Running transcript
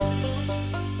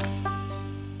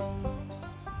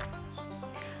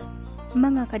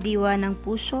Mga kadiwa ng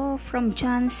puso, from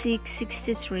John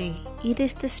 6:63, it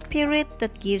is the Spirit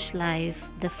that gives life.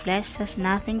 The flesh has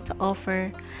nothing to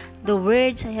offer. The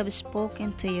words I have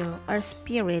spoken to you are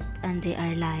spirit and they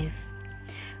are life.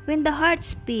 When the heart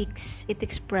speaks, it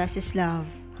expresses love.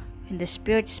 When the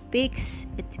Spirit speaks,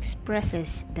 it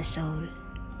expresses the soul.